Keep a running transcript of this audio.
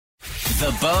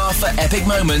The bar for epic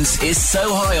moments is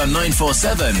so high on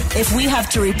 947. If we have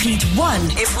to repeat one,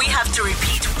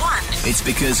 It's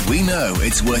because we know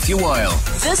it's worth your while.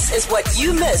 this is what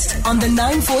you missed on the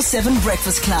 947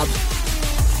 Breakfast Club.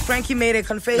 Frankie made a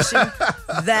confession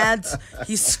that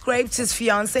he scraped his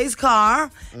fiance's car,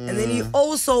 and then he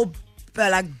also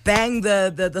banged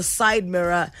the side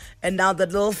mirror, and now the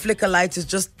little flicker light is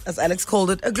just, as Alex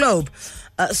called it, a globe.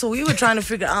 So we were trying to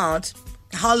figure out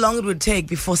how long it would take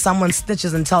before someone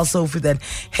snitches and tells Sophie that,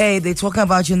 hey, they're talking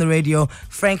about you in the radio.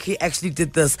 Frankie actually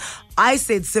did this. I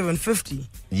said 7:50.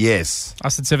 Yes. I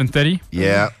said 7:30.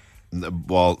 Yeah.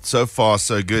 Well, so far,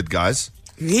 so good, guys.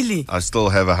 Really? I still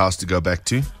have a house to go back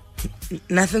to.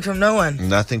 Nothing from no one.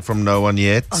 Nothing from no one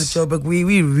yet. Oh, Joe, but we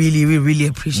really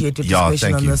appreciate your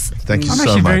discretion on this. Thank you I'm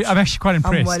so much. I'm actually quite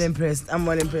impressed. I'm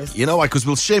well impressed. You know why? Because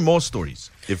we'll share more stories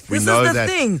if we This know is the that.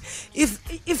 thing.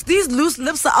 If these loose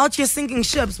lips are out here sinking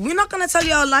ships, we're not going to tell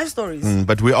you our life stories.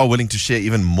 But we are willing to share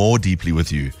even more deeply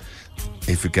with you.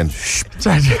 If we can. If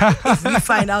we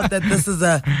find out that this is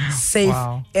a safe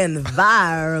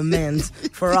environment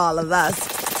for all of us.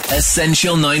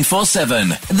 Essential 947.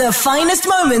 The finest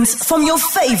moments from your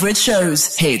favorite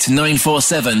shows. Hit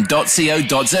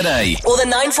 947.co.za. Or the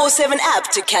 947 app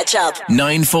to catch up.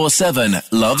 947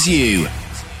 loves you.